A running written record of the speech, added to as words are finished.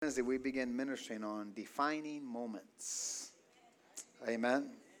Wednesday, we begin ministering on defining moments.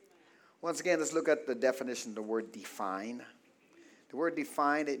 Amen. Once again, let's look at the definition of the word define. The word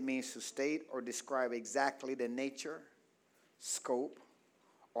define, it means to state or describe exactly the nature, scope,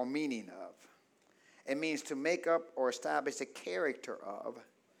 or meaning of. It means to make up or establish the character of,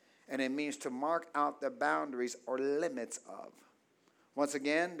 and it means to mark out the boundaries or limits of. Once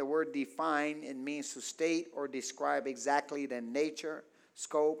again, the word define, it means to state or describe exactly the nature,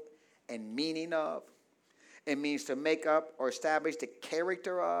 scope, and meaning of. It means to make up or establish the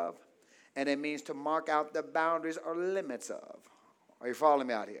character of, and it means to mark out the boundaries or limits of. Are you following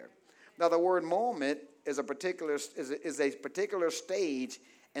me out here? Now, the word moment is a particular stage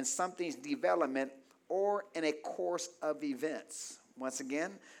in something's development or in a course of events. Once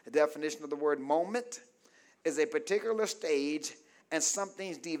again, the definition of the word moment is a particular stage in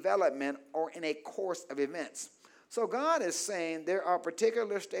something's development or in a course of events. So God is saying there are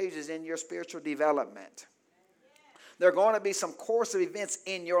particular stages in your spiritual development. There are going to be some course of events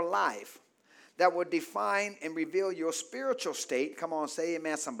in your life that will define and reveal your spiritual state. Come on, say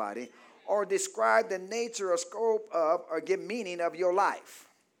amen, somebody. Or describe the nature or scope of or give meaning of your life.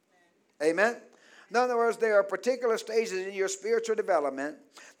 Amen? In other words, there are particular stages in your spiritual development.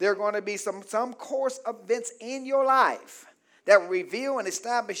 There are going to be some course of events in your life that will reveal and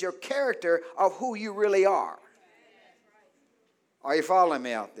establish your character of who you really are. Are you following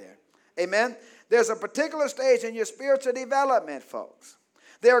me out there? Amen? There's a particular stage in your spiritual development, folks.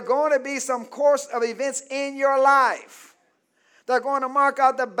 There are going to be some course of events in your life. They're going to mark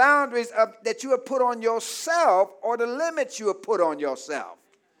out the boundaries that you have put on yourself or the limits you have put on yourself.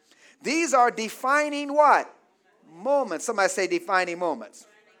 These are defining what? Moments. Somebody say defining moments.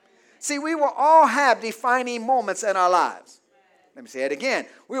 See, we will all have defining moments in our lives. Let me say it again.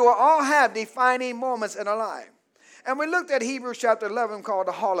 We will all have defining moments in our life. And we looked at Hebrews chapter 11 called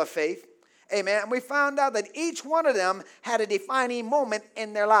the Hall of Faith. Amen. And we found out that each one of them had a defining moment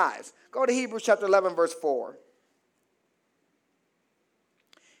in their lives. Go to Hebrews chapter 11, verse 4.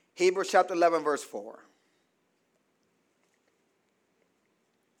 Hebrews chapter 11, verse 4.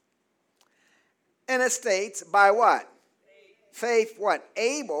 And it states, by what? Faith, what?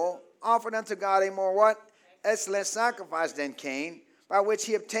 Abel offered unto God a more what? Excellent sacrifice than Cain, by which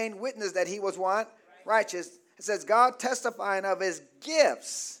he obtained witness that he was what? Righteous. It says, God testifying of his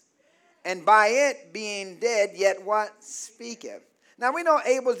gifts, and by it being dead, yet what? Speaketh. Now we know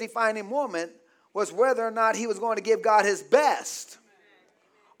Abel's defining moment was whether or not he was going to give God his best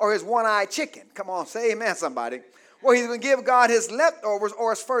or his one-eyed chicken. Come on, say amen, somebody. Or he's going to give God his leftovers or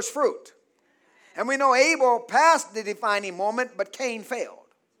his first fruit. And we know Abel passed the defining moment, but Cain failed.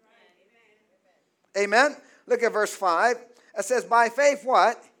 Amen. Look at verse 5. It says, by faith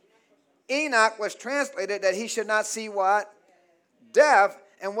what? Enoch was translated that he should not see what? Death,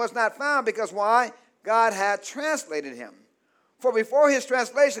 and was not found because why? God had translated him. For before his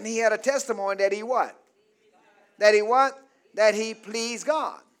translation, he had a testimony that he what? That he what? That he pleased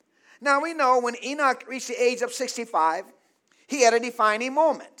God. Now we know when Enoch reached the age of 65, he had a defining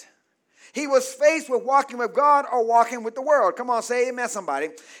moment. He was faced with walking with God or walking with the world. Come on, say amen, somebody.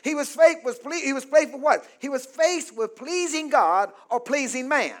 He was faced with what? He was faced with pleasing God or pleasing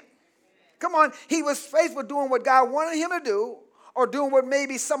man. Come on, he was faced with doing what God wanted him to do or doing what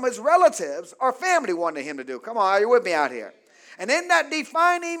maybe some of his relatives or family wanted him to do. Come on, are you with me out here? And in that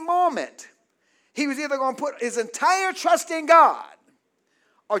defining moment, he was either going to put his entire trust in God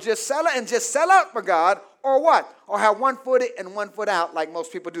or just sell out for God, or what? Or have one foot in and one foot out like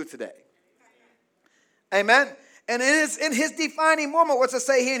most people do today. Amen. And in his defining moment, what's it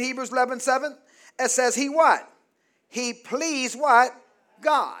say here in Hebrews 11:7? It says he what? He pleased what?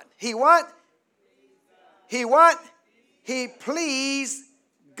 God. He what? He what? He pleased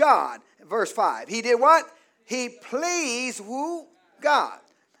God. Verse 5. He did what? He pleased who? God.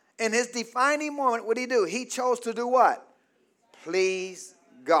 In his defining moment, what did he do? He chose to do what? Please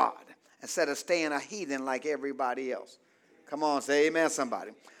God. Instead of staying a heathen like everybody else. Come on, say amen,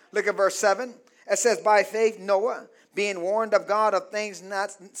 somebody. Look at verse 7. It says, by faith Noah, being warned of God of things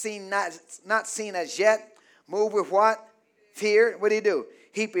not seen as yet, moved with what? Fear. What did he do?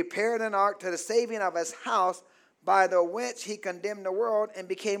 He prepared an ark to the saving of his house, by the which he condemned the world and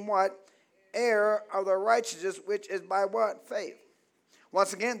became what? Heir of the righteousness, which is by what? Faith.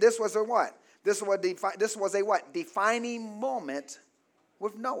 Once again, this was a what? This was a what? Defining moment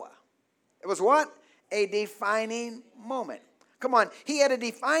with Noah. It was what? A defining moment. Come on, he had a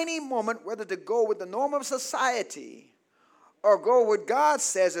defining moment whether to go with the norm of society or go what God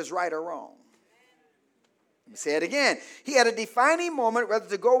says is right or wrong. Let me say it again. He had a defining moment whether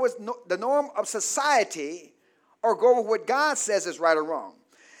to go with the norm of society or go with what God says is right or wrong.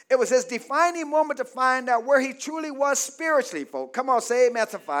 It was his defining moment to find out where he truly was spiritually, folks. Come on, say amen,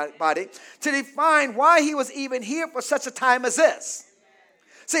 somebody. To define why he was even here for such a time as this.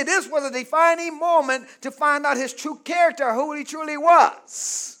 See, this was a defining moment to find out his true character, who he truly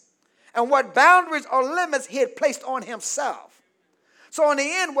was, and what boundaries or limits he had placed on himself. So in the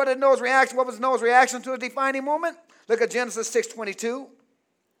end, what was Noah's reaction to a defining moment? Look at Genesis 6:22.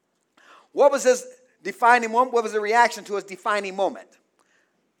 What was his defining moment? What was the reaction to his defining moment?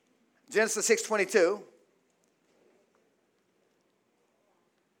 Genesis 6:22.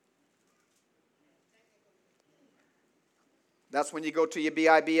 That's when you go to your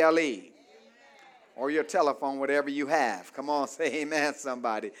Bible or your telephone, whatever you have. Come on, say amen,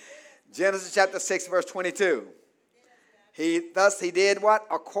 somebody. Genesis chapter 6, verse 22. He did what?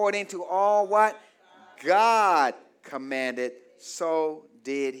 According to all what? God commanded, so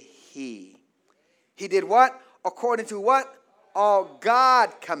did he. He did what? According to what? All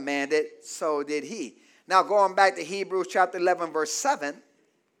God commanded, so did he. Now going back to Hebrews chapter 11, verse 7.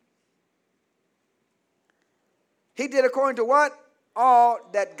 He did according to what? All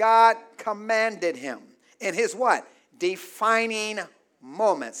that God commanded him. In his what? Defining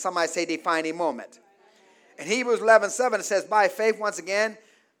moment. Somebody say defining moment. In Hebrews 11:7 it says, by faith, once again,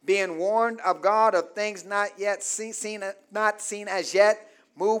 being warned of God of things not yet seen as yet,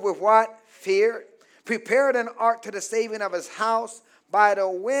 moved with what? Fear. Prepared an ark to the saving of his house, by the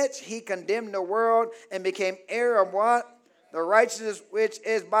which he condemned the world and became heir of what? The righteousness which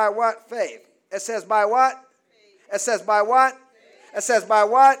is by what? Faith. It says by what? It says by what? It says by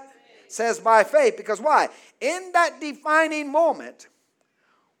what? It says by faith. Because why? In that defining moment,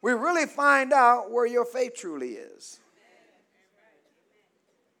 we really find out where your faith truly is.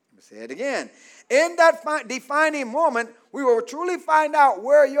 Let me say it again. In that defining moment, we will truly find out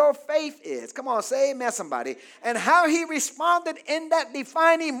where your faith is. Come on, say amen, somebody. And how he responded in that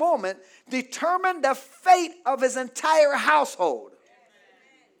defining moment determined the fate of his entire household.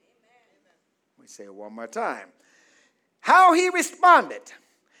 Let me say it one more time. How he responded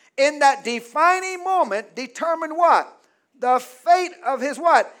in that defining moment determined what? The fate of his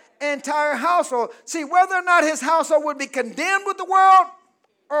what? Entire household. See, whether or not his household would be condemned with the world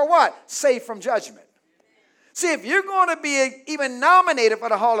or what? Saved from judgment. See, if you're going to be even nominated for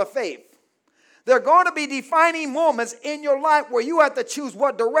the Hall of Faith, there are going to be defining moments in your life where you have to choose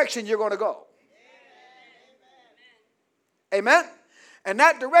what direction you're going to go. Amen? And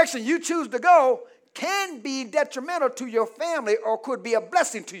that direction you choose to go can be detrimental to your family or could be a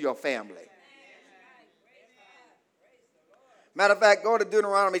blessing to your family. Matter of fact, go to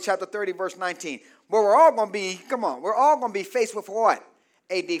Deuteronomy chapter 30, verse 19. But we're all going to be, we're all going to be faced with what?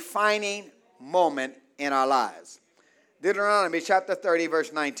 A defining moment in our lives. Deuteronomy chapter 30,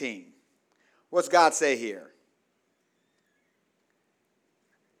 verse 19. What's God say here?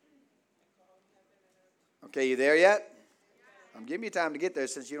 Okay, you there yet? I'm giving you time to get there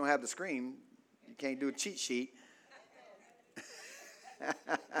since you don't have the screen. You can't do a cheat sheet.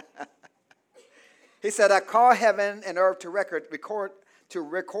 He said, I call heaven and earth to record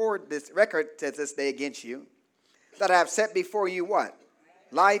this day against you, that I have set before you what?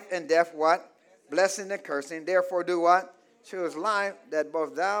 Life and death, what? Blessing and cursing. Therefore do what? Choose life, that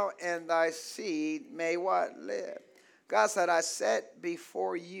both thou and thy seed may what? Live. God said, I set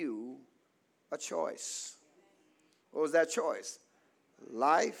before you a choice. What was that choice?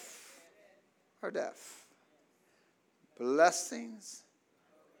 Life or death? Blessings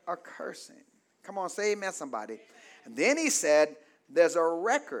or cursing? Come on, say amen, somebody. And then he said, there's a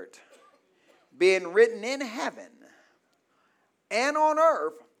record being written in heaven and on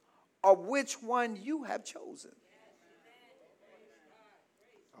earth of which one you have chosen.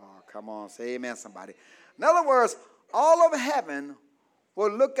 Oh, come on, say amen, somebody. In other words, all of heaven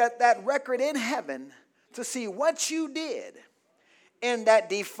will look at that record in heaven to see what you did in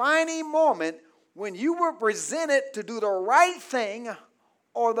that defining moment when you were presented to do the right thing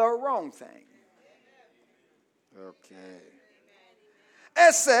or the wrong thing. Okay.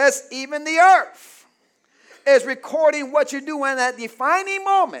 It says even the earth is recording what you do in that defining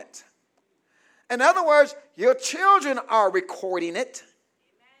moment. In other words, your children are recording it.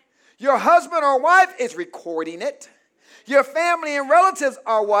 Your husband or wife is recording it. Your family and relatives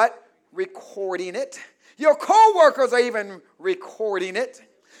are what? Recording it. Your co-workers are even recording it.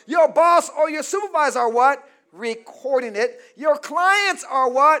 Your boss or your supervisor are what? Recording it. Your clients are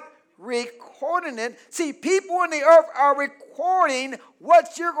what? Recording it. See, people in the earth are recording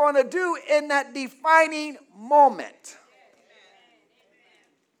what you're going to do in that defining moment.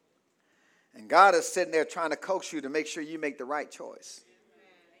 And God is sitting there trying to coax you to make sure you make the right choice.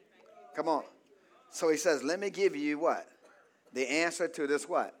 Come on. So he says, let me give you what? the answer to this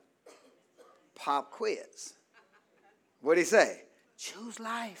what? Pop quiz. What did he say? Choose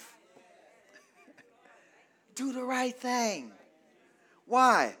life. Do the right thing.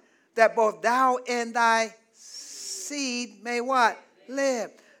 Why? That both thou and thy seed may what?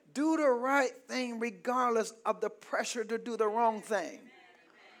 Live. Do the right thing regardless of the pressure to do the wrong thing.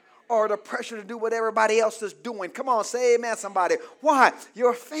 Or the pressure to do what everybody else is doing. Come on, say amen, somebody. Why?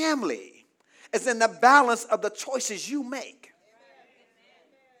 Your family is in the balance of the choices you make.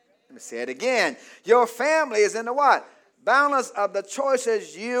 Let me say it again. Your family is in the what? Balance of the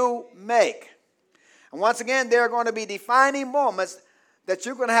choices you make. And once again, there are going to be defining moments that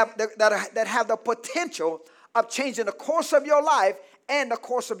you're going to have that have the potential of changing the course of your life and the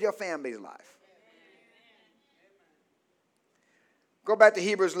course of your family's life. Go back to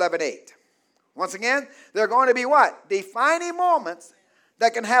Hebrews 11:8. Once again, there are going to be what? Defining moments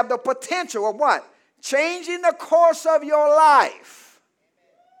that can have the potential of what? Changing the course of your life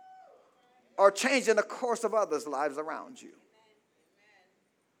or changing the course of others' lives around you.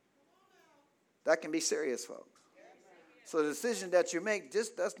 That can be serious, folks. So the decision that you make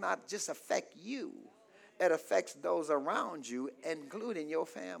just does not just affect you. It affects those around you, including your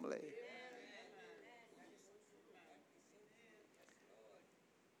family.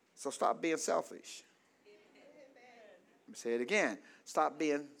 So stop being selfish. Let me say it again. Stop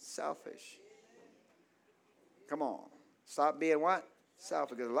being selfish. Come on. Stop being what?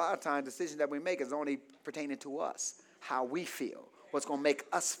 Selfish. Because a lot of times, decisions that we make is only pertaining to us. How we feel. What's going to make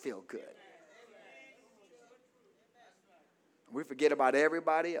us feel good. We forget about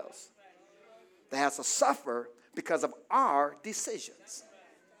everybody else that has to suffer because of our decisions.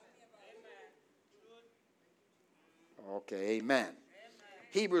 Okay, amen.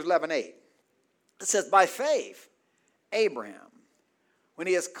 Hebrews 11:8. It says, by faith, Abraham, when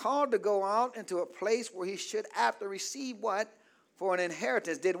he is called to go out into a place where he should after receive what? For an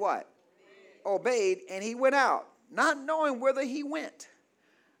inheritance, did what? Obeyed, and he went out, not knowing whither he went.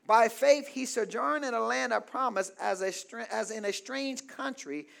 By faith, he sojourned in a land of promise as in a strange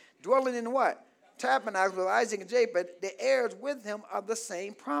country, dwelling in what? Tabernacles with Isaac and Jacob, the heirs with him of the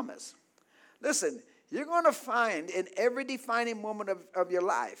same promise. Listen, you're going to find in every defining moment of your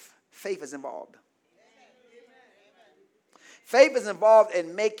life, faith is involved. Faith is involved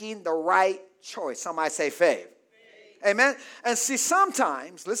in making the right choice. Somebody say faith. Amen. And see,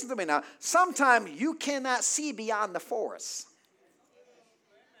 sometimes, listen to me now, sometimes you cannot see beyond the forest.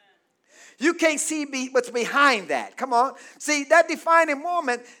 You can't see what's behind that. Come on. See, that defining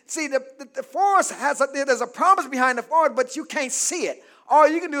moment, see, the forest there's a promise behind the forest, but you can't see it. All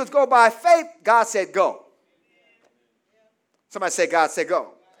you can do is go by faith. God said go. Somebody say, God said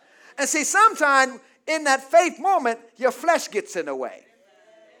go. And see, sometimes in that faith moment, your flesh gets in the way.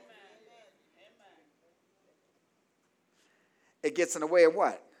 It gets in the way of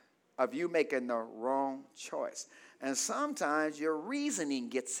what? Of you making the wrong choice. And sometimes your reasoning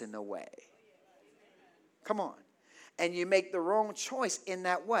gets in the way. Come on. And you make the wrong choice in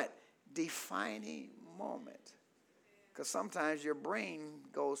that what? Defining moment. Because sometimes your brain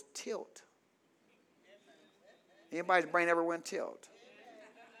goes tilt. Anybody's brain ever went tilt?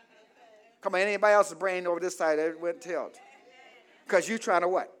 Come on, anybody else's brain over this side ever went tilt? Because you're trying to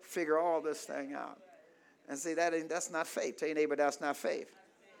what? Figure all this thing out. And see, that's not faith. Tell your neighbor that's not faith.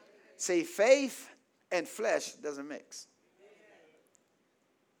 See, faith and flesh doesn't mix.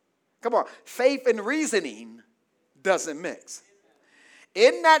 Come on. Faith and reasoning doesn't mix.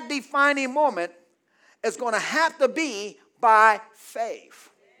 In that defining moment, it's going to have to be by faith.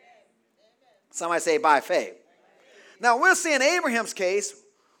 Somebody say by faith. Now, we'll see in Abraham's case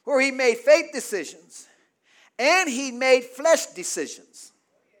where he made faith decisions and he made flesh decisions.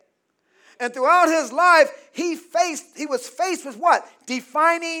 And throughout his life, he was faced with what?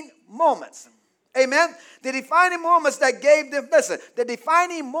 Defining moments. Amen. The defining moments that gave them, listen, the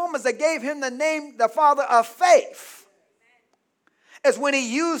defining moments that gave him the name, the father of faith, is when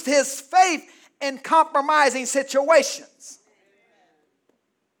he used his faith in compromising situations.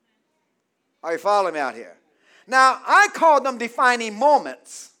 Are you following me out here? Now, I call them defining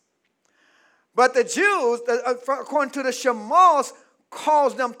moments, but the Jews, according to the Shemos,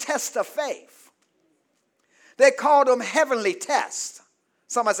 calls them tests of faith. They call them heavenly tests.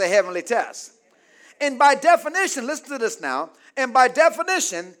 Somebody say heavenly tests. And by definition, listen to this now, and by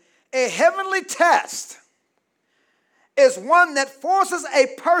definition, a heavenly test is one that forces a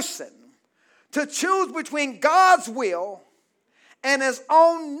person to choose between God's will and his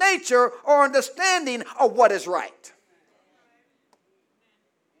own nature or understanding of what is right.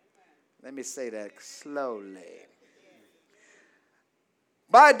 Let me say that slowly.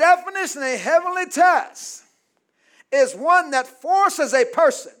 By definition, a heavenly test is one that forces a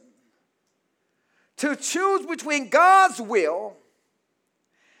person to choose between God's will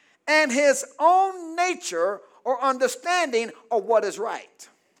and his own nature or understanding of what is right.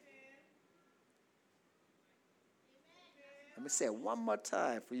 Let me say it one more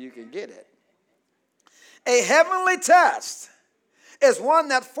time for you can get it. A heavenly test is one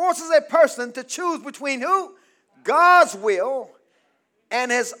that forces a person to choose between who? God's will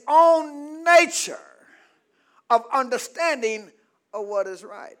and his own nature of understanding of what is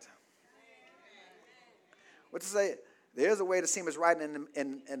right. What to say? There's a way to seem as right in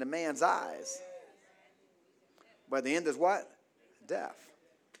the man's eyes. But the end is what? Death.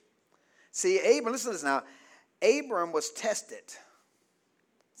 See, Abram, listen to this now. Abram was tested.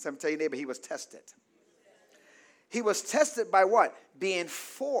 Some tell your neighbor he was tested. He was tested by what? Being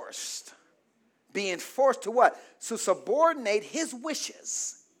forced. Being forced to what? To subordinate his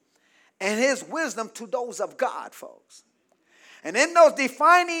wishes and his wisdom to those of God, folks. And in those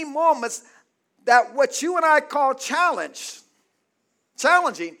defining moments that what you and I call challenging,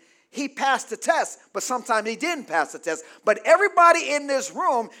 he passed the test, but sometimes he didn't pass the test. But everybody in this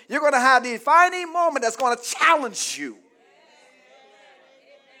room, you're going to have the defining moment that's going to challenge you.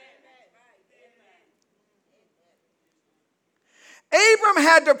 Abram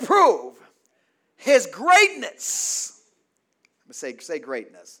had to prove his greatness. Say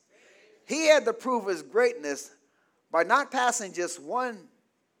greatness. He had to prove his greatness by not passing just one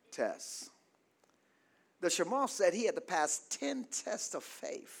test. The Shema said he had to pass 10 tests of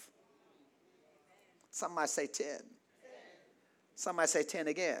faith. Some might say 10. Some might say 10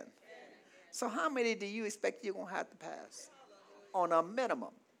 again. So how many do you expect you're going to have to pass? On a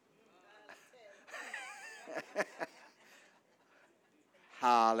minimum.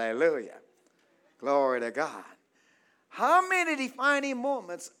 Hallelujah. Glory to God. How many defining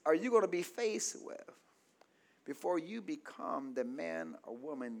moments are you going to be faced with before you become the man or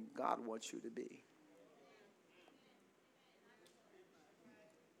woman God wants you to be?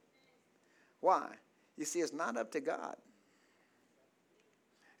 Why? You see, it's not up to God.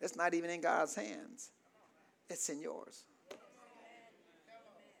 It's not even in God's hands. It's in yours.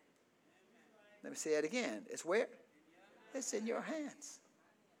 Let me say it again. It's where? It's in your hands.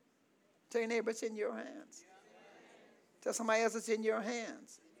 Tell your neighbor it's in your hands. Tell somebody else it's in your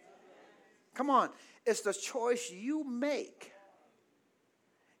hands. Come on. It's the choice you make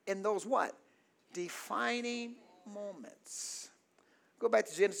in those what? Defining moments. Go back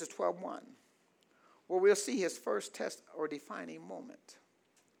to Genesis 12:1, where we'll see his first test or defining moment.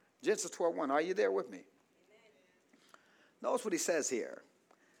 Genesis 12:1. Are you there with me? Notice what he says here.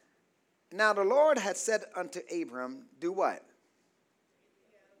 Now the Lord had said unto Abram, do what?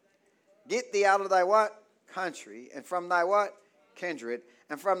 Get thee out of thy what? Country, and from thy what? Kindred,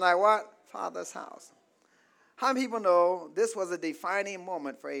 and from thy what? Father's house. How many people know this was a defining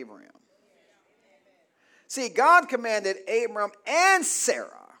moment for Abraham? See, God commanded Abram and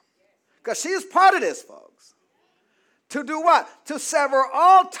Sarah, because she was part of this, folks, to do what? To sever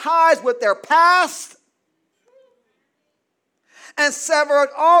all ties with their past and sever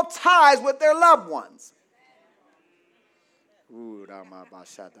all ties with their loved ones.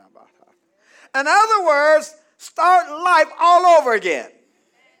 In other words, start life all over again.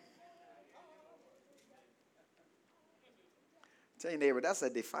 Tell your neighbor, that's a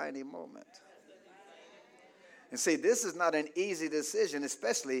defining moment. And see, this is not an easy decision,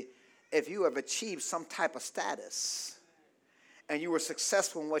 especially if you have achieved some type of status and you were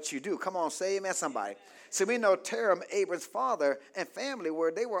successful in what you do. Come on, say amen, somebody. See, we know Terah, Abram's father, and family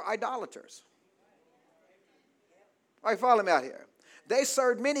were idolaters. Are you following me out here? They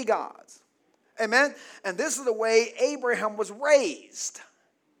served many gods. Amen? And this is the way Abraham was raised.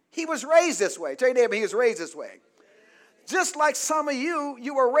 He was raised this way. Tell your neighbor, he was raised this way. Just like some of you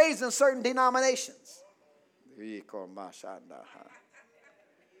were raised in certain denominations.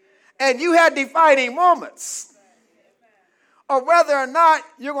 And you had defining moments of whether or not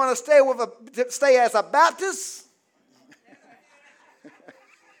you're going to stay as a Baptist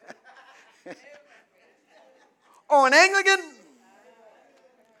or an Anglican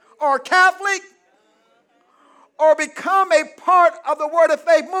or a Catholic or become a part of the Word of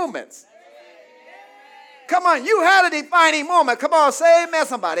Faith movements. Come on, you had a defining moment. Come on, say amen,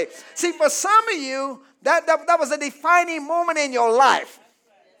 somebody. See, for some of you, that was a defining moment in your life.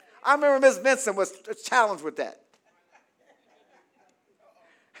 I remember Miss Vincent was challenged with that.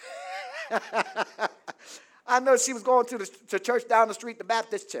 I know she was going to the church down the street, the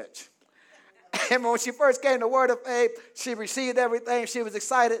Baptist church. And when she first came to Word of Faith, she received everything. She was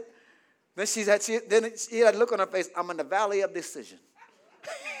excited. Then she had a look on her face. I'm in the valley of decision.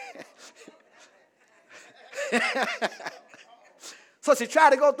 So she tried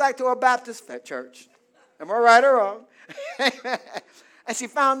to go back to her Baptist church. Am I right or wrong? And she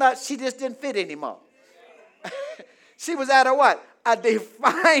found out she just didn't fit anymore. She was at a what? A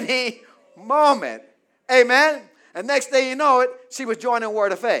defining moment. Amen? And next thing you know it, she was joining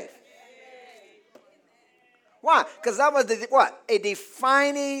Word of Faith. Why? Because that was what? A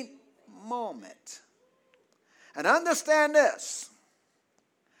defining moment. And understand this.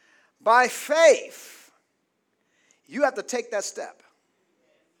 By faith, you have to take that step.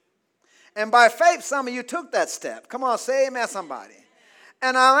 And by faith, some of you took that step. Come on, say amen, somebody.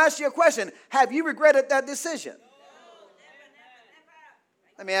 And I'll ask you a question. Have you regretted that decision?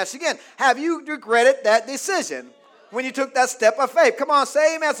 Let me ask you again. Have you regretted that decision when you took that step of faith? Come on,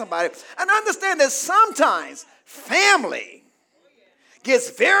 say amen, somebody. And understand that sometimes family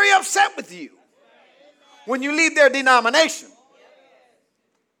gets very upset with you when you leave their denomination.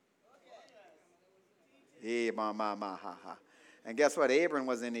 And guess what? Abram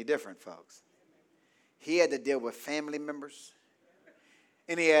wasn't any different, folks. He had to deal with family members,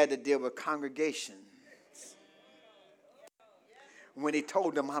 and he had to deal with congregations when he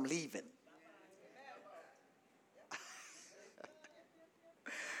told them, I'm leaving.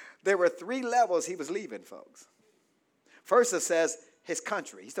 There were 3 levels he was leaving, folks. First, it says his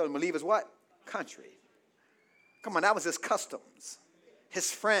country. He told them to leave his what? Country. Come on, that was his customs,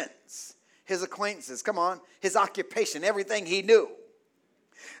 his friends, his acquaintances, come on, his occupation, everything he knew.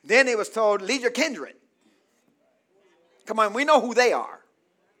 Then he was told, leave your kindred. Come on, we know who they are.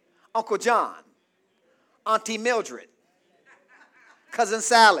 Uncle John, Auntie Mildred, Cousin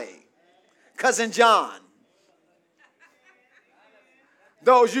Sally, Cousin John.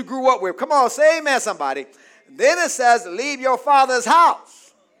 Those you grew up with. Come on, say amen, somebody. Then it says, leave your father's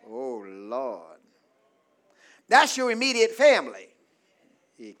house. Oh, Lord. That's your immediate family.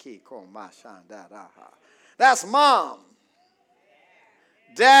 That's mom,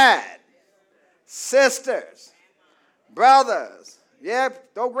 dad, sisters, brothers. Yeah,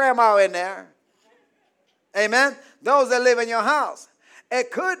 throw grandma in there. Amen. Those that live in your house. It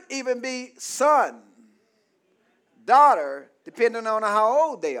could even be son, daughter, depending on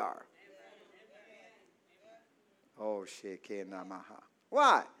how old they are. Oh, shit.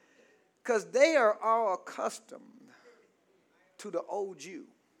 Why? Because they are all accustomed to the old you.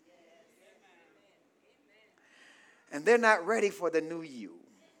 And they're not ready for the new you.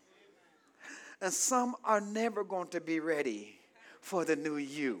 And some are never going to be ready for the new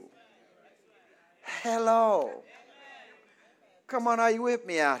you. Hello. Come on, are you with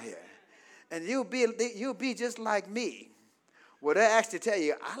me out here? And you'll be just like me. Well, they actually tell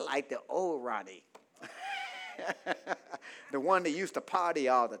you, I like the old Ronnie. The one that used to party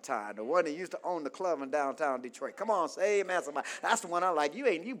all the time. The one that used to own the club in downtown Detroit. Come on, say amen, somebody. That's the one I like.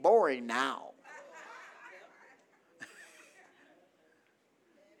 You boring now.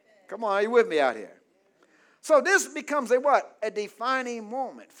 Come on, are you with me out here? So this becomes a what? A defining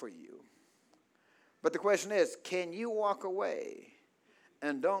moment for you. But the question is, can you walk away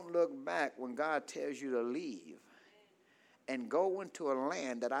and don't look back when God tells you to leave and go into a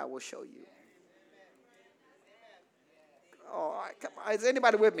land that I will show you? Oh, all right, come on. Is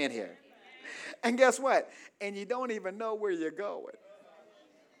anybody with me in here? And guess what? And you don't even know where you're going.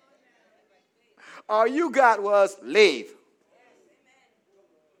 All you got was leave.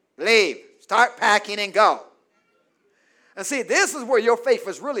 Leave. Start packing and go. And see, this is where your faith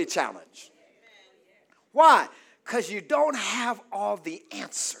is really challenged. Why? Because you don't have all the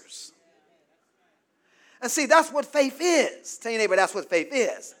answers. And see, that's what faith is. Tell your neighbor, that's what faith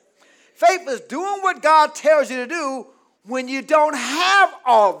is. Faith is doing what God tells you to do when you don't have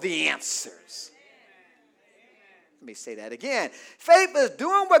all the answers. Let me say that again. Faith is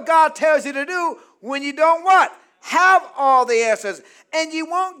doing what God tells you to do when you don't what? Have all the answers. And you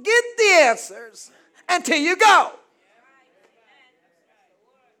won't get the answers until you go.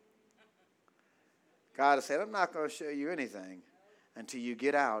 God has said, I'm not going to show you anything until you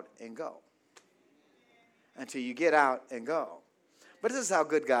get out and go. Until you get out and go. But this is how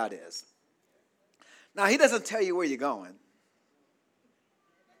good God is. Now, he doesn't tell you where you're going.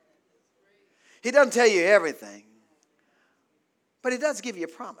 He doesn't tell you everything. But he does give you a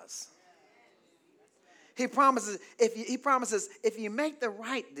promise. He promises if you make the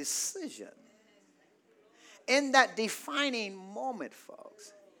right decision in that defining moment,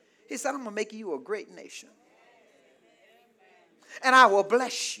 folks, he said, I'm going to make you a great nation. And I will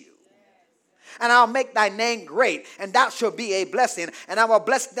bless you. And I'll make thy name great, and thou shalt be a blessing. And I will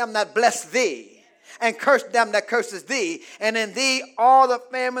bless them that bless thee, and curse them that curses thee. And in thee all the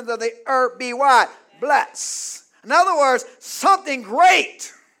families of the earth be what? Blessed. In other words, something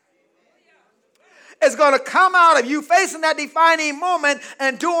great is going to come out of you facing that defining moment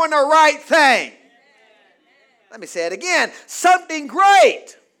and doing the right thing. Let me say it again. Something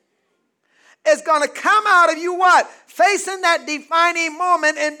great is going to come out of you what? Facing that defining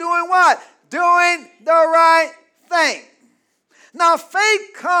moment and doing what? Doing the right thing. Now, faith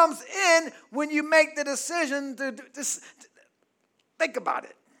comes in when you make the decision to just think about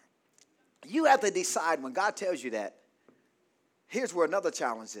it. You have to decide when God tells you that. Here's where another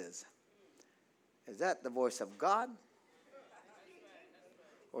challenge is. Is that the voice of God?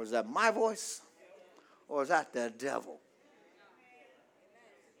 Or is that my voice? Or is that the devil?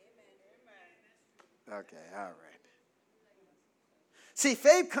 Okay, all right. See,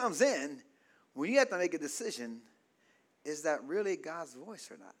 faith comes in when you have to make a decision. Is that really God's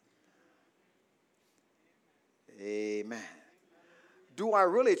voice or not? Amen. Do I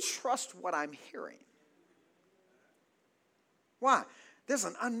really trust what I'm hearing? Why? There's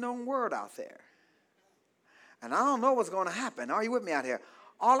an unknown word out there. And I don't know what's going to happen. Are you with me out here?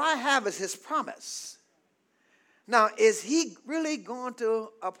 All I have is his promise. Now, is he really going to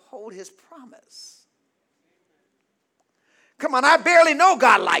uphold his promise? Come on, I barely know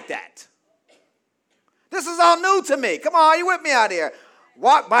God like that. This is all new to me. Come on, are you with me out here?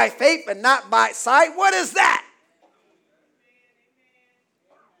 Walk by faith and not by sight. What is that?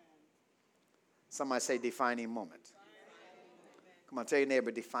 Somebody say defining moment. Come on, tell your neighbor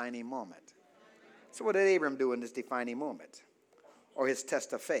defining moment. So what did Abram do in this defining moment? Or his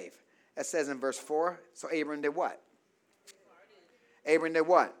test of faith? It says in verse 4, so Abram did what? Abram did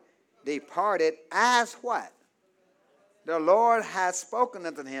what? Departed as what? The Lord had spoken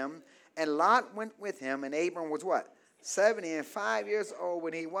unto him, and Lot went with him, and Abram was what? 75 years old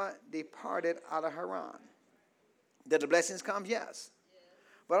when he what? Departed out of Haran. Did the blessings come? Yes.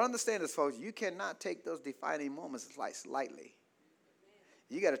 But understand this, folks, you cannot take those defining moments lightly.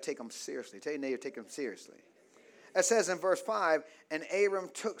 You got to take them seriously. Tell your neighbor, take them seriously. It says in verse 5, and Abram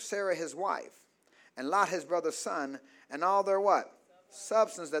took Sarah his wife, and Lot his brother's son, and all their what?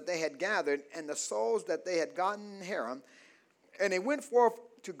 Substance that they had gathered, and the souls that they had gotten in Haran, and they went forth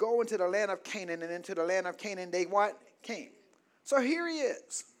to go into the land of Canaan, and into the land of Canaan they what? Came. So here he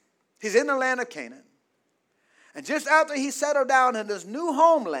is. He's in the land of Canaan. And just after he settled down in his new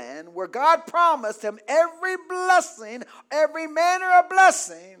homeland, where God promised him every blessing, every manner of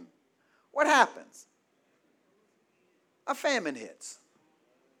blessing, what happens? A famine hits.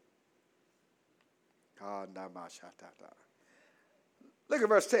 Look at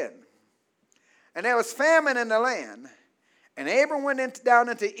verse 10. And there was famine in the land, and Abram went down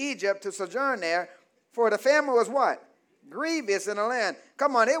into Egypt to sojourn there, for the famine was what? Grievous in the land.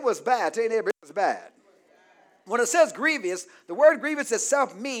 Come on, it was bad. Tell your neighbor, it was bad. When it says grievous, the word grievous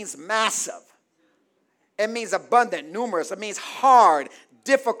itself means massive. It means abundant, numerous. It means hard,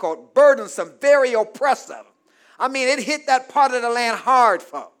 difficult, burdensome, very oppressive. I mean, it hit that part of the land hard,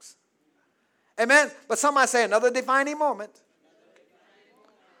 folks. Amen? But somebody say another defining moment.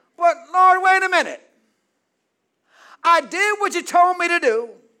 But Lord, wait a minute. I did what you told me to do.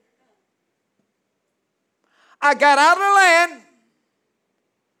 I got out of the land.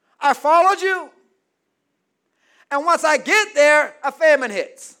 I followed you. And once I get there, a famine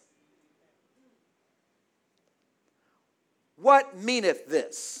hits. What meaneth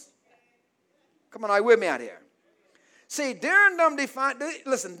this? Come on, are you with me out here? See, during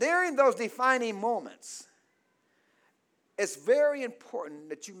those defining moments, it's very important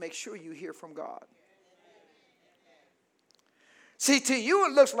that you make sure you hear from God. See, to you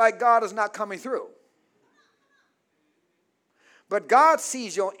it looks like God is not coming through. But God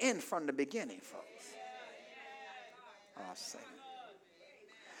sees your end from the beginning, folks.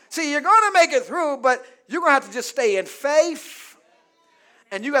 See, you're going to make it through, but you're going to have to just stay in faith,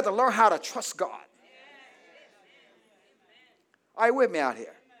 and you got to learn how to trust God. Are you with me out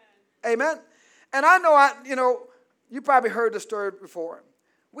here? Amen? And I know, you probably heard the story before.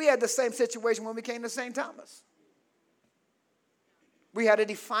 We had the same situation when we came to St. Thomas. We had a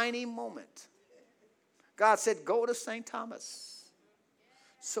defining moment. God said, go to St. Thomas.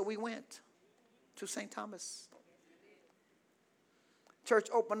 So we went to St. Thomas. Church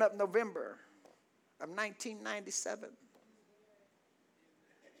opened up November of 1997.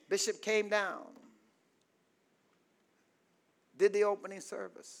 Bishop came down, did the opening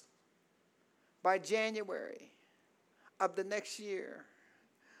service. By January of the next year,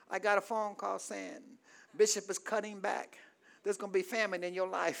 I got a phone call saying, Bishop is cutting back. There's going to be famine in your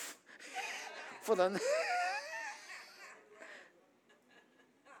life. For the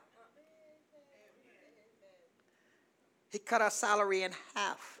He cut our salary in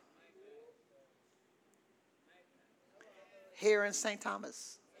half. Here in St.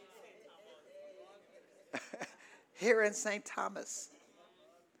 Thomas. here in St. Thomas.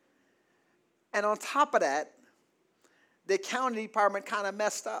 And on top of that, the county department kind of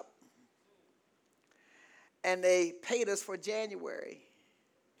messed up. And they paid us for January.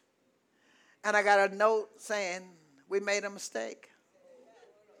 And I got a note saying we made a mistake.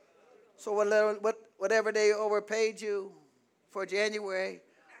 So whatever they overpaid you for January,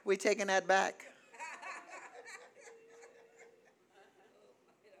 we taking that back.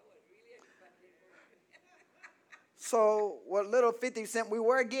 So what little 50 cent we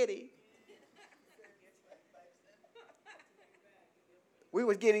were getting, we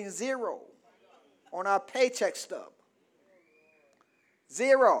was getting zero on our paycheck stub.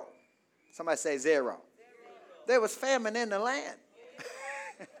 Zero. Somebody say zero. There was famine in the land.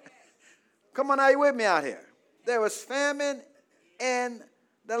 Come on, are you with me out here? There was famine in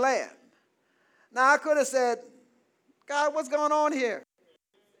the land. Now, I could have said, God, what's going on here?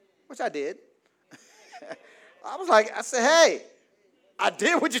 Which I did. I said, hey, I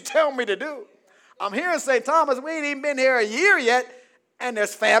did what you tell me to do. I'm here in St. Thomas. We ain't even been here a year yet, and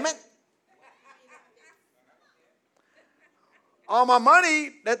there's famine. All my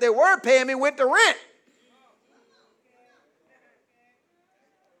money that they were paying me went to rent.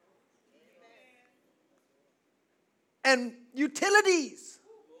 And utilities.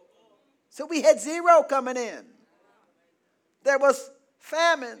 So we had zero coming in. There was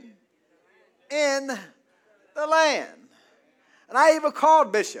famine in the land. And I even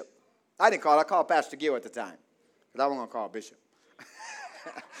called Bishop. I didn't call, I called Pastor Gill at the time. Because I wasn't going to call Bishop.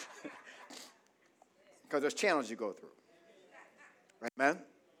 Because there's channels you go through. Right, man?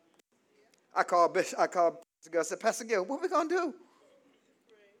 I called Pastor Gill. I said, Pastor Gill, what are we going to do?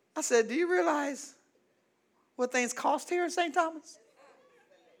 I said, do you realize what things cost here in St. Thomas?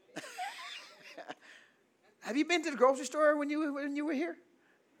 Have you been to the grocery store when you were here?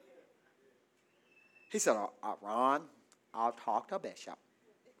 He said, Ron, I'll talk to Bishop.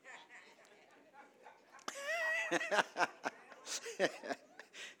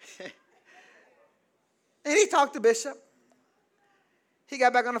 And he talked to Bishop. He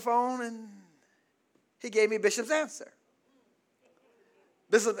got back on the phone and he gave me Bishop's answer.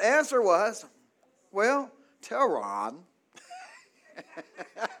 Bishop's answer was, well, tell Ron.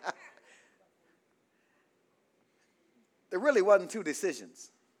 There really wasn't two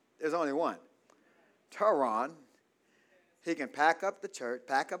decisions. There's only one. Tell Ron he can pack up the church,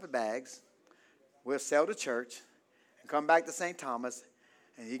 pack up the bags, we'll sell the church, and come back to St. Thomas,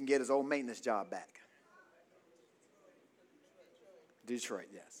 and he can get his old maintenance job back. Detroit,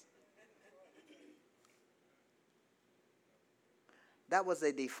 yes. That was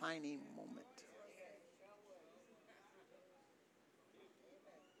a defining moment.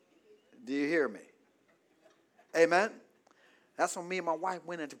 Do you hear me? Amen? That's when me and my wife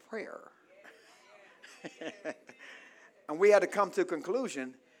went into prayer. And we had to come to a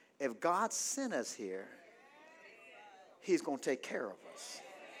conclusion, if God sent us here, he's going to take care of us.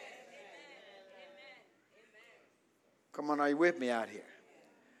 Come on, are you with me out here?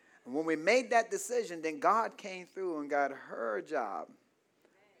 And when we made that decision, then God came through and got her job.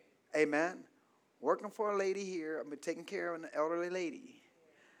 Amen. Working for a lady here, I'm taking care of an elderly lady.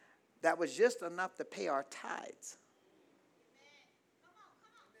 That was just enough to pay our tithes.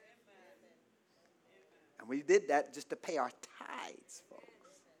 And we did that just to pay our tithes, folks.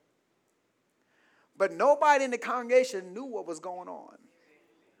 But nobody in the congregation knew what was going on.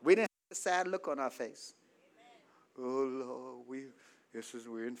 We didn't have a sad look on our face. Oh, Lord,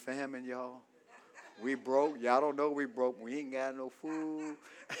 we're in famine, y'all. We broke. Y'all don't know we broke. We ain't got no food.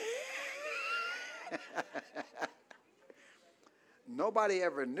 Nobody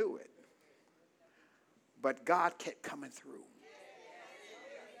ever knew it. But God kept coming through.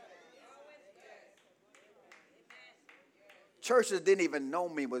 Churches didn't even know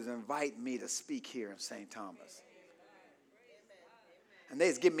me, was inviting me to speak here in St. Thomas. And they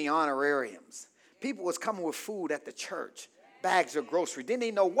was giving me honorariums. People was coming with food at the church, bags of grocery. Didn't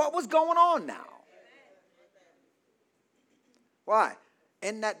even know what was going on now. Why?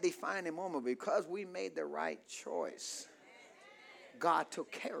 In that defining moment, because we made the right choice, God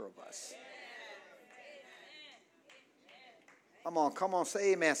took care of us. Come on,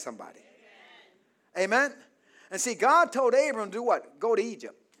 say amen, somebody. Amen? And see, God told Abram to do what? Go to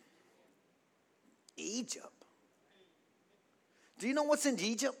Egypt. Egypt. Do you know what's in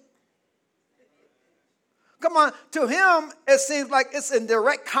Egypt? Come on, to him, it seems like it's in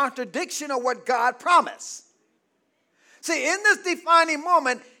direct contradiction of what God promised. See, in this defining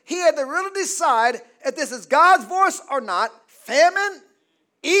moment, he had to really decide if this is God's voice or not. Famine,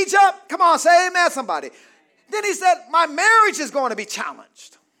 Egypt, come on, say amen, somebody. Then he said, my marriage is going to be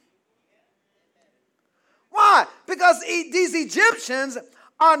challenged. Why? Because these Egyptians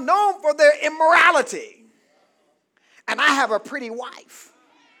are known for their immorality. And I have a pretty wife.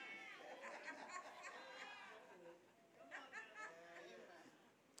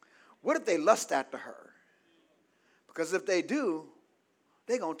 What if they lust after her? Because if they do,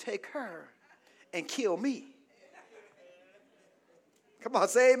 they're going to take her and kill me. Come on,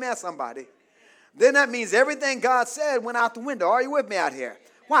 say amen, somebody. Then that means everything God said went out the window. Are you with me out here?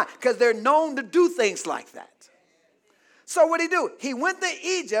 Why? Because they're known to do things like that. So what did he do? He went to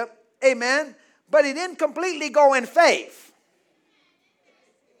Egypt, amen, but he didn't completely go in faith.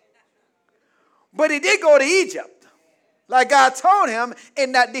 But he did go to Egypt, like God told him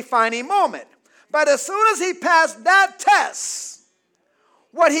in that defining moment. But as soon as he passed that test,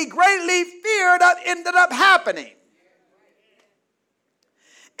 what he greatly feared ended up happening.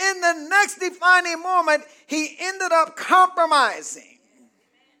 In the next defining moment, he ended up compromising.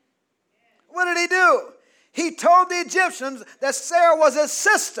 What did he do? He told the Egyptians that Sarah was his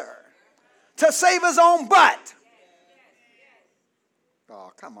sister to save his own butt.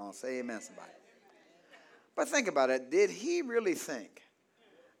 Oh, come on, say amen, somebody. But think about it. Did he really think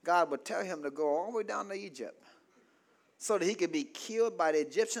God would tell him to go all the way down to Egypt so that he could be killed by the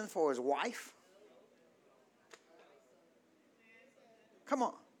Egyptians for his wife? Come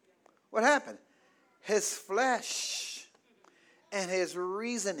on. What happened? His flesh and his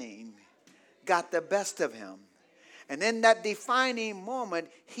reasoning got the best of him. And in that defining moment,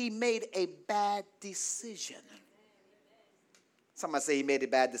 he made a bad decision. Somebody say he made a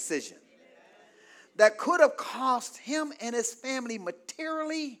bad decision. That could have cost him and his family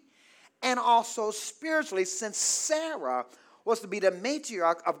materially and also spiritually, since Sarah was to be the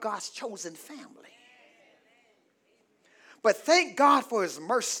matriarch of God's chosen family. But thank God for his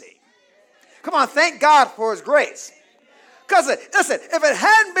mercy. Come on, thank God for his grace. Because listen, if it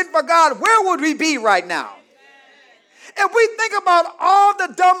hadn't been for God, where would we be right now? If we think about all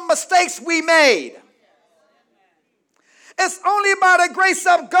the dumb mistakes we made, it's only by the grace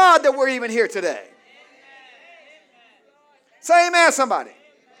of God that we're even here today. Say amen, somebody.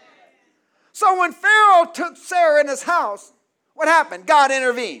 So when Pharaoh took Sarah in his house, what happened? God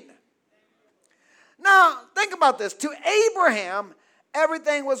intervened. Now, think about this. To Abraham,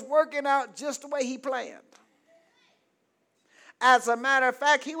 everything was working out just the way he planned. As a matter of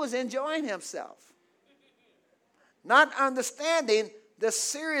fact, he was enjoying himself, not understanding the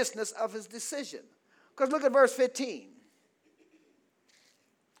seriousness of his decision. Because look at verse 15.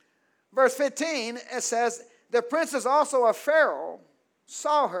 Verse 15, it says, the princess also of Pharaoh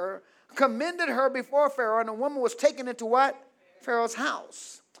saw her, commended her before Pharaoh, and the woman was taken into what? Pharaoh's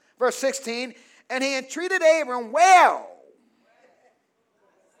house. Verse 16, and he entreated Abram well.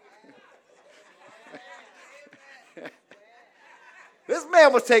 This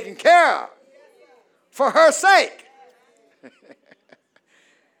man was taken care of for her sake.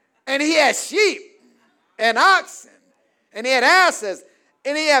 And he had sheep and oxen, and he had asses,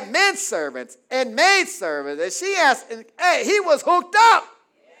 and he had men servants and maid servants. And she asked, and, hey, he was hooked up.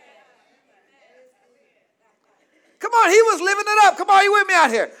 Come on, he was living it up. Come on, you with me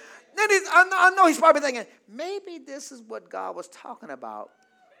out here? Then I know he's probably thinking, maybe this is what God was talking about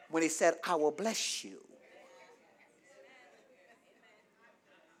when he said, I will bless you.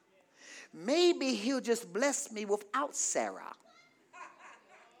 Maybe he'll just bless me without Sarah.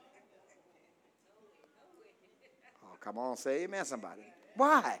 Oh, come on, say amen, somebody.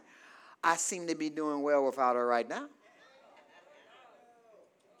 Why? I seem to be doing well without her right now.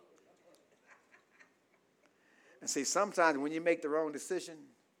 And see, sometimes when you make the wrong decision,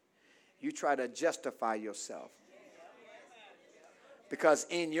 you try to justify yourself. Because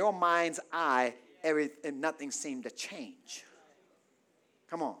in your mind's eye, nothing seemed to change.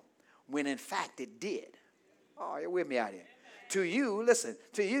 Come on. When in fact it did. Oh, you're with me out here. To you, listen,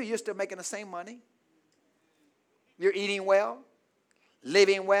 to you, you're still making the same money. You're eating well,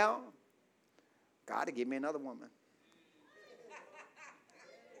 living well. God to give me another woman.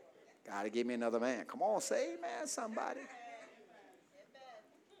 God to give me another man. Come on, say amen, somebody.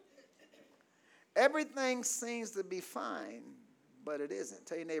 Everything seems to be fine, but it isn't.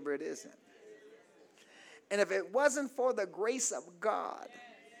 Tell your neighbor it isn't. And if it wasn't for the grace of God,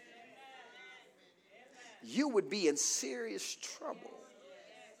 you would be in serious trouble.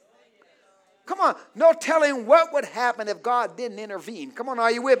 Come on, no telling what would happen if God didn't intervene. Come on,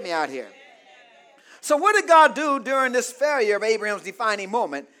 are you with me out here? So what did God do during this failure of Abraham's defining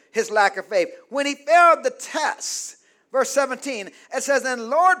moment, his lack of faith? When he failed the test, verse 17, it says, and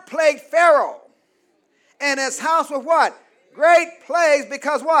Lord plagued Pharaoh and his house with what? Great plagues,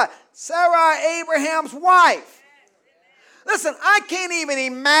 because what? Sarah, Abraham's wife. Listen, I can't even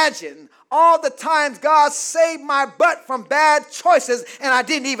imagine all the times God saved my butt from bad choices and I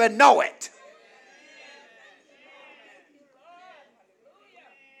didn't even know it.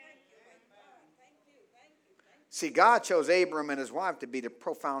 See, God chose Abram and his wife to be the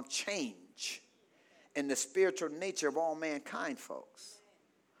profound change in the spiritual nature of all mankind, folks.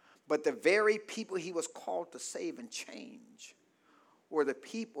 But the very people he was called to save and change were the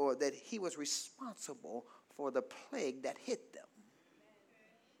people that he was responsible for the plague that hit them.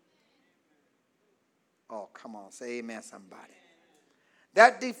 Oh, come on, say amen, somebody.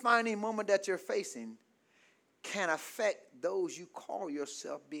 That defining moment that you're facing can affect those you call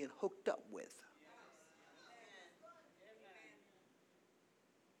yourself being hooked up with.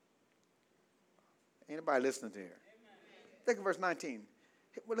 Anybody listening to here? Look at verse 19.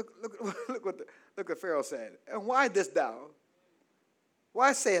 Look what Pharaoh said. And why this thou?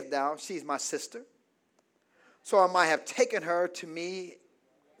 Why sayest thou, she's my sister? So I might have taken her to me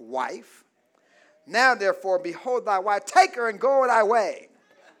wife. Now therefore, behold thy wife, take her and go thy way.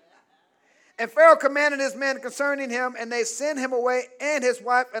 And Pharaoh commanded his men concerning him, and they sent him away and his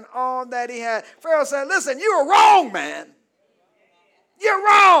wife and all that he had. Pharaoh said, listen, you were wrong, man. You're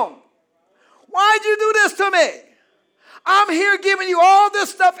wrong. Why'd you do this to me? I'm here giving you all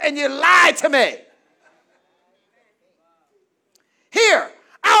this stuff and you lied to me. Here,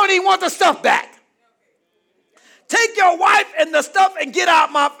 I don't even want the stuff back. Take your wife and the stuff and get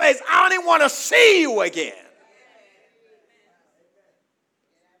out my face. I don't even want to see you again.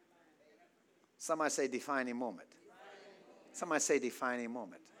 Somebody say defining moment. Somebody say defining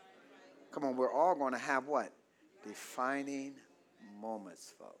moment. Come on, we're all going to have what? Defining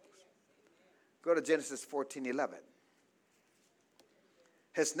moments, folks. Go to Genesis 14:11.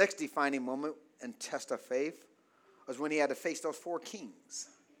 His next defining moment and test of faith was when he had to face those 4 kings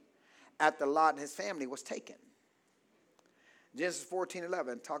after Lot and his family was taken. Genesis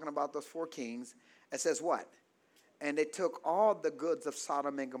 14:11, talking about those 4 kings, it says what? And they took all the goods of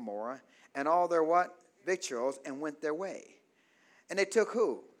Sodom and Gomorrah and all their what? Victuals and went their way. And they took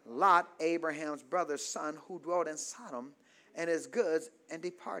who? Lot, Abraham's brother's son, who dwelt in Sodom, and his goods, and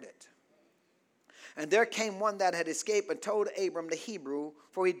departed. And there came one that had escaped and told Abram the Hebrew,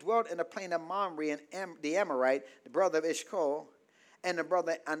 for he dwelt in the plain of Mamre, and the Amorite, the brother of Eshcol, and the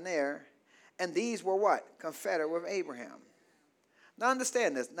brother Aner. And these were what? Confederate with Abraham. Now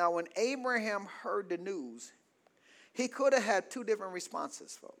understand this. Now when Abraham heard the news, he could have had 2 different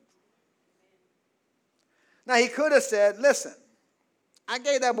responses, folks. Now he could have said, listen, I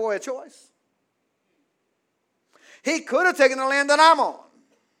gave that boy a choice. He could have taken the land that I'm on.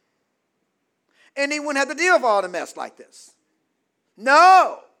 And he wouldn't have to deal with all the mess like this.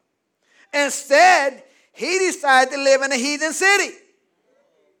 No. Instead, he decided to live in a heathen city.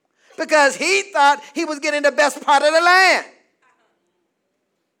 Because he thought he was getting the best part of the land.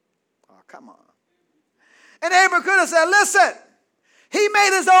 Oh, come on. And Abraham could have said, listen, he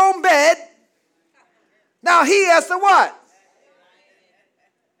made his own bed. Now he has to what?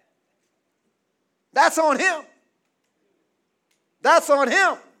 That's on him. That's on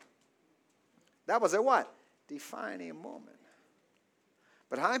him. That was a what? Defining moment.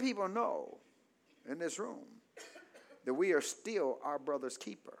 But how many people know in this room that we are still our brother's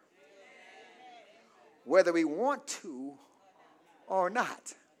keeper? Whether we want to or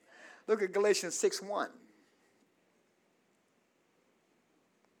not. Look at Galatians 6:1.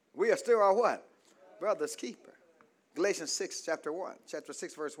 We are still our what? Brother's keeper. Galatians 6, chapter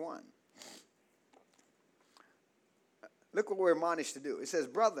 6, verse 1. Look what we're admonished to do. It says,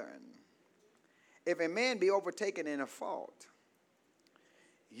 brethren, if a man be overtaken in a fault,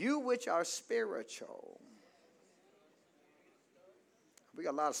 you which are spiritual. We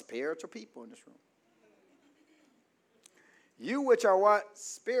got a lot of spiritual people in this room. You which are what?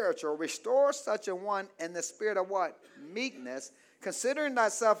 Spiritual. Restore such a one in the spirit of what? Meekness. Considering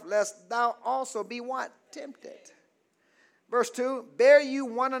thyself, lest thou also be what? Tempted. Verse 2. Bear you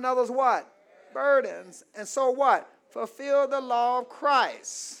one another's what? Burdens. And so what? Fulfill the law of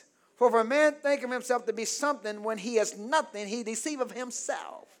Christ. For if a man think of himself to be something when he is nothing, he deceiveth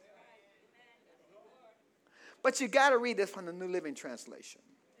himself. But you got to read this from the New Living Translation.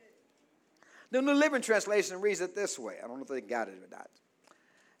 The New Living Translation reads it this way. I don't know if they got it or not.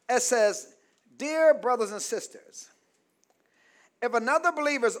 It says, dear brothers and sisters, if another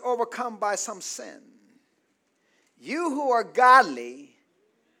believer is overcome by some sin, you who are godly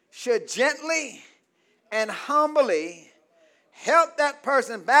should gently and humbly help that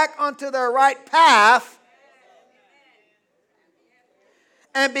person back onto their right path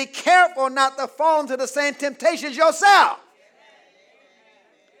and be careful not to fall into the same temptations yourself.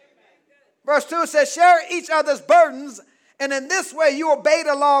 Verse 2 says, share each other's burdens And in this way, you obey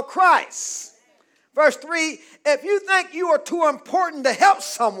the law of Christ. Verse 3, if you think you are too important to help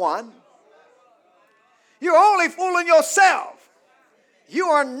someone, you're only fooling yourself. You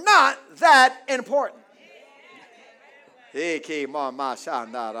are not that important.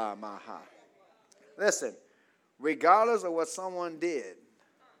 Listen, regardless of what someone did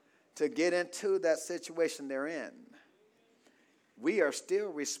to get into that situation they're in, we are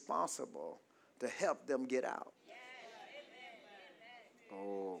still responsible to help them get out.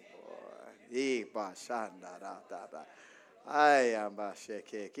 Oh, boy.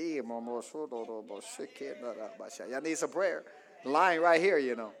 Y'all need some prayer. Lying right here,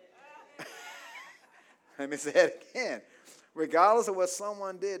 you know. Let me say it again. Regardless of what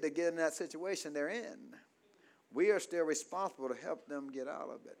someone did to get in that situation they're in, we are still responsible to help them get out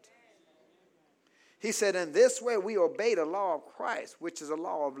of it. He said, in this way we obey the law of Christ, which is a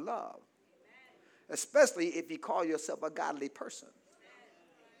law of love, especially if you call yourself a godly person.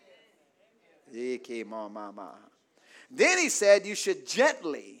 Then he said you should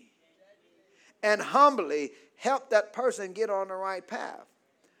gently and humbly help that person get on the right path.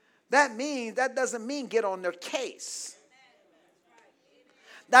 That doesn't mean get on their case.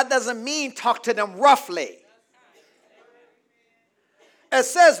 That doesn't mean talk to them roughly. It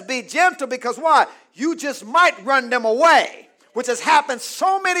says be gentle because why? You just might run them away, which has happened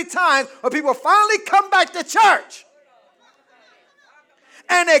so many times where people finally come back to church.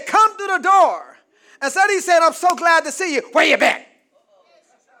 And they come through the door. Instead he said, I'm so glad to see you. Where you been?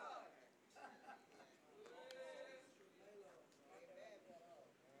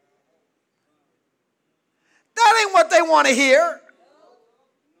 That ain't what they want to hear.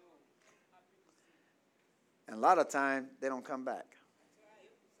 And a lot of times, they don't come back.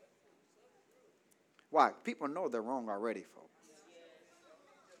 Why? People know they're wrong already, folks.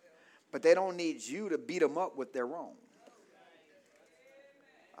 But they don't need you to beat them up with their wrong.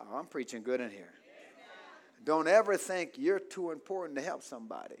 Oh, I'm preaching good in here. Don't ever think you're too important to help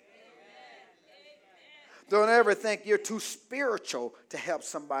somebody. Don't ever think you're too spiritual to help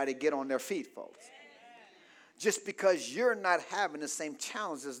somebody get on their feet, folks. Just because you're not having the same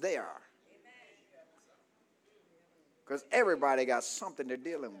challenges they are. Because everybody got something they're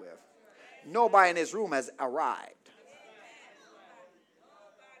dealing with. Nobody in this room has arrived.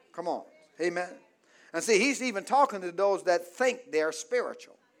 Come on. Amen. And see, he's even talking to those that think they're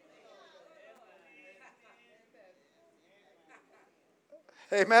spiritual.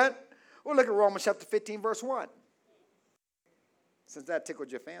 Amen. Well, look at Romans chapter 15, verse 1. Since that tickled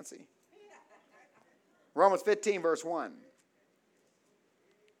your fancy. Romans 15, verse 1.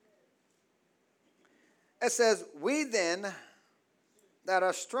 It says, we then that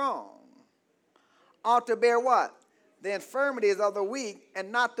are strong ought to bear what? The infirmities of the weak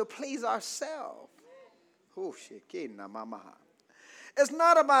and not to please ourselves. It's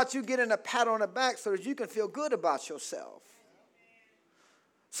not about you getting a pat on the back so that you can feel good about yourself.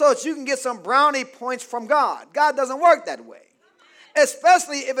 So that you can get some brownie points from God. God doesn't work that way.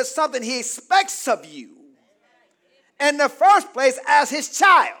 Especially if it's something he expects of you. In the first place, as his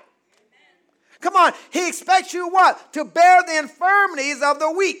child. Come on, he expects you what? To bear the infirmities of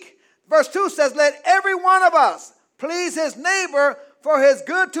the weak. Verse 2 says, let every one of us please his neighbor for his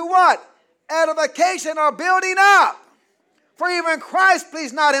good to what? Edification or building up. For even Christ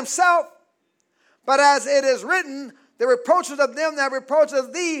pleased not himself, but as it is written, the reproaches of them that reproached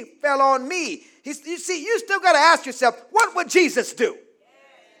thee fell on me. You see, you still got to ask yourself, what would Jesus do?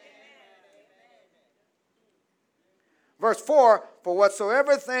 Verse 4, for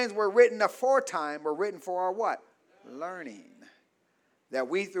whatsoever things were written aforetime were written for our what? Learning. That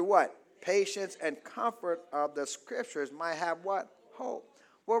we through what? Patience and comfort of the scriptures might have what? Hope.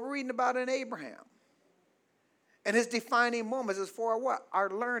 What we're reading about in Abraham. And his defining moments is for what? Our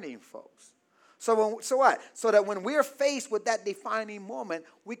learning, folks. So what? So that when we're faced with that defining moment,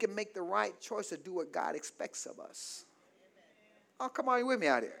 we can make the right choice to do what God expects of us. Oh, come on, you with me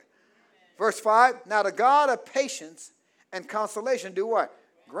out here. Verse 5, now the God of patience and consolation do what?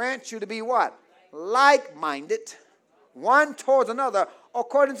 Grant you to be what? Like-minded, one towards another,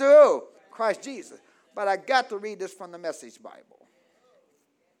 according to who? Christ Jesus. But I got to read this from the Message Bible.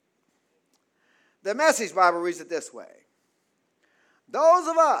 The Message Bible reads it this way. Those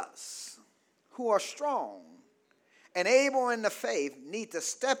of us who are strong and able in the faith need to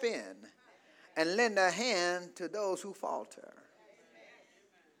step in and lend a hand to those who falter.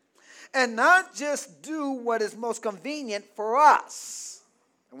 And not just do what is most convenient for us,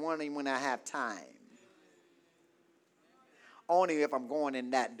 only when I have time. Only if I'm going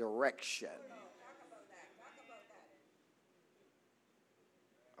in that direction.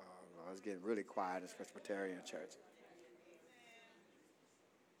 Oh, it's getting really quiet in this Presbyterian church.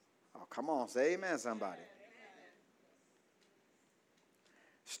 Oh, come on, say amen, somebody.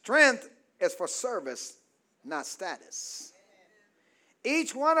 Strength is for service, not status.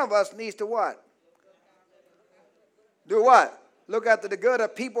 Each one of us needs to what? Do what? Look after the good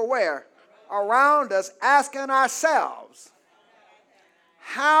of people where? Around us, asking ourselves,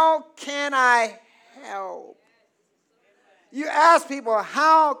 how can I help? You ask people,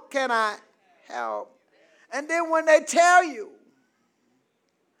 how can I help? And then when they tell you,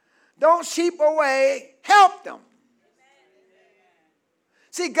 don't sheep away, help them.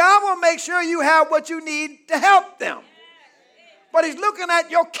 See, God will make sure you have what you need to help them. But he's looking at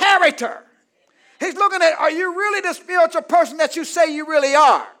your character. He's looking at, are you really the spiritual person that you say you really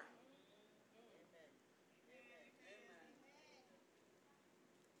are?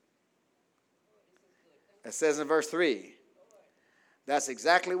 It says in verse 3, that's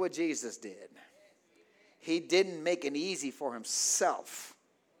exactly what Jesus did. He didn't make it easy for himself.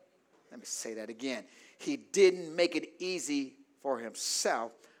 Let me say that again. He didn't make it easy for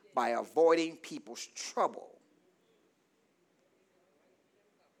himself by avoiding people's trouble.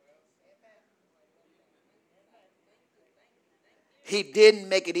 He didn't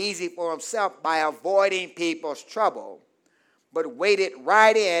make it easy for himself by avoiding people's trouble, but waded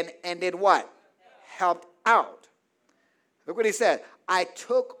right in and did what? Helped out. Look what he said. I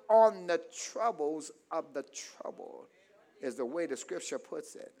took on the troubles of the troubled, is the way the scripture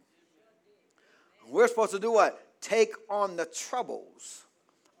puts it. We're supposed to do what? Take on the troubles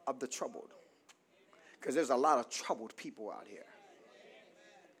of the troubled. Because there's a lot of troubled people out here.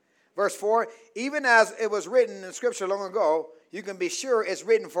 Verse 4, even as it was written in scripture long ago, you can be sure it's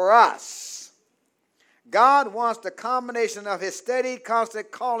written for us. God wants the combination of his steady,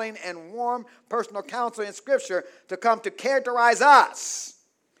 constant calling and warm personal counsel in scripture to come to characterize us,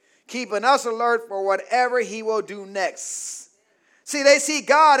 keeping us alert for whatever he will do next. See, they see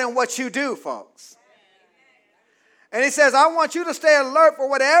God in what you do, folks. And he says, I want you to stay alert for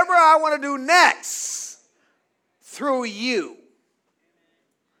whatever I want to do next through you.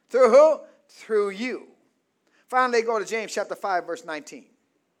 Through who? Through you. Finally, go to James chapter 5, verse 19.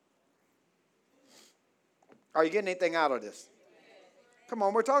 Are you getting anything out of this? Come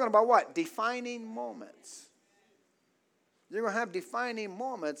on, we're talking about what? Defining moments. You're going to have defining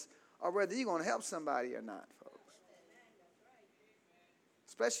moments of whether you're going to help somebody or not, folks.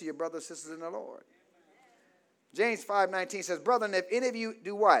 Especially your brothers and sisters in the Lord. James 5:19 says, brethren, if any of you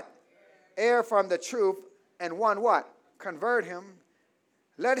do what? Err from the truth, and one what? Convert him.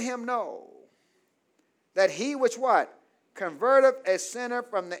 Let him know that he which what? Converteth a sinner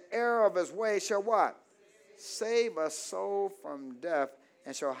from the error of his way shall what? Save a soul from death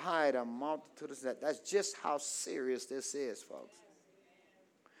and shall hide a multitude of sins. That's just how serious this is, folks.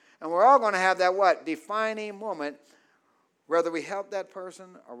 And we're all going to have that what? Defining moment, whether we help that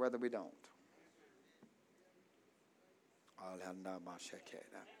person or whether we don't.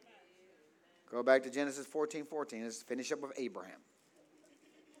 Go back to Genesis 14:14. Let's finish up with Abraham.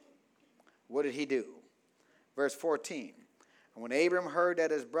 What did he do? Verse 14. And when Abraham heard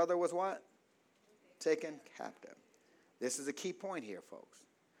that his brother was what? Taken captive. This is a key point here, folks.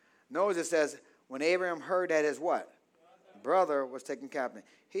 Notice it says, when Abraham heard that his what? Brother was taken captive.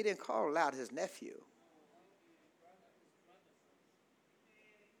 He didn't call out his nephew.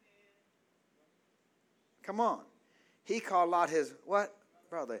 Come on. He called out his what?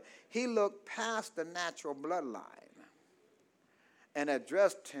 Brother. He looked past the natural bloodline and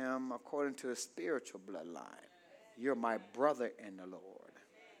addressed him according to the spiritual bloodline. You're my brother in the Lord.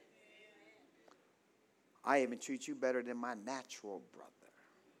 I even treat you better than my natural brother.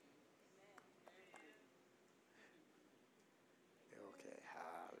 Okay,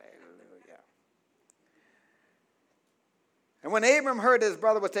 hallelujah. And when Abram heard that his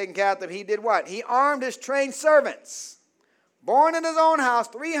brother was taken captive, he did what? He armed his trained servants, born in his own house,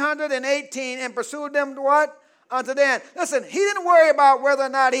 318, and pursued them to what? Unto Dan. Listen, he didn't worry about whether or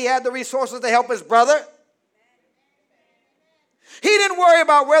not he had the resources to help his brother. He didn't worry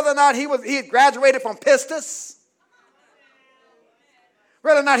about whether or not he had graduated from Pistis.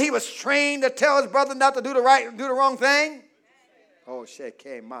 Whether or not he was trained to tell his brother not to do the wrong thing. Oh, shit,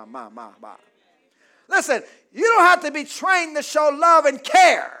 ma. Listen, you don't have to be trained to show love and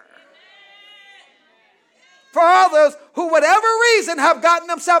care for others who, whatever reason, have gotten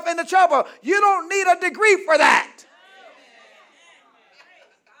themselves into trouble. You don't need a degree for that.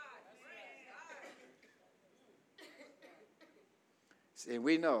 See,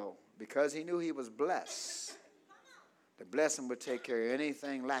 we know, because he knew he was blessed, the blessing would take care of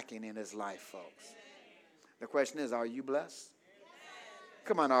anything lacking in his life, folks. The question is, are you blessed?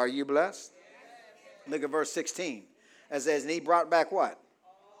 Come on, are you blessed? Look at verse 16. It says, and he brought back what?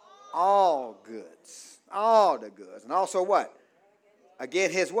 all goods. All the goods. And also what?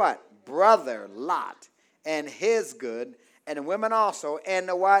 Again, his what? Brother Lot and his good, and the women also, and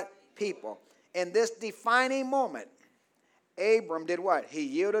the what? People. In this defining moment, Abram did what? He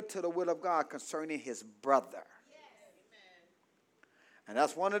yielded to the will of God concerning his brother. And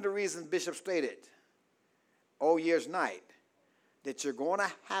that's one of the reasons Bishop stated, Old Year's Night, that you're going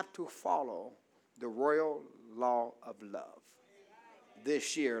to have to follow the royal law of love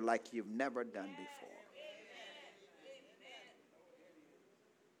this year like you've never done before.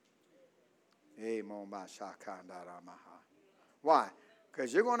 Why?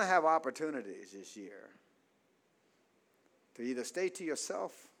 Because you're going to have opportunities this year to either stay to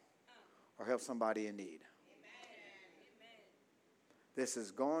yourself or help somebody in need. This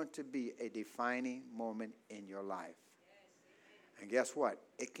is going to be a defining moment in your life. And guess what?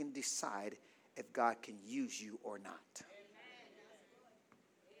 It can decide if God can use you or not.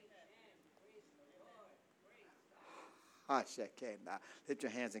 Lift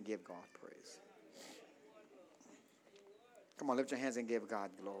your hands and give God praise. Come on, lift your hands and give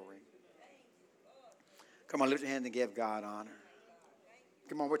God glory. Come on, lift your hands and give God honor.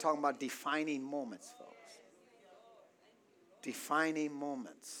 Come on, we're talking about defining moments, folks. Defining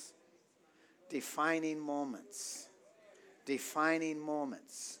moments. Defining moments. Defining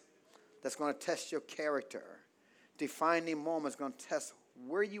moments. That's going to test your character. Defining moments going to test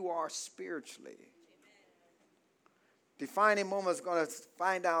where you are spiritually. Defining moments is going to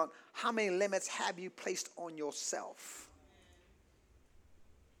find out how many limits have you placed on yourself.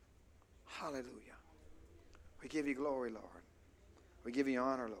 Hallelujah. We give you glory, Lord. We give you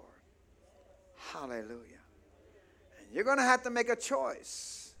honor, Lord. Hallelujah. And you're going to have to make a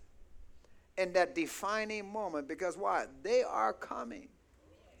choice in that defining moment because why? They are coming.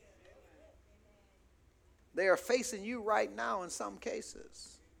 They are facing you right now in some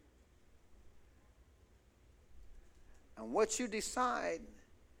cases. And what you decide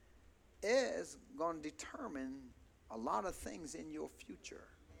is going to determine a lot of things in your future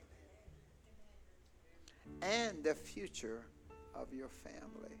and the future of your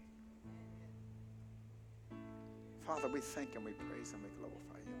family. Father, we thank and we praise and we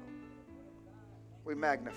glorify you. We magnify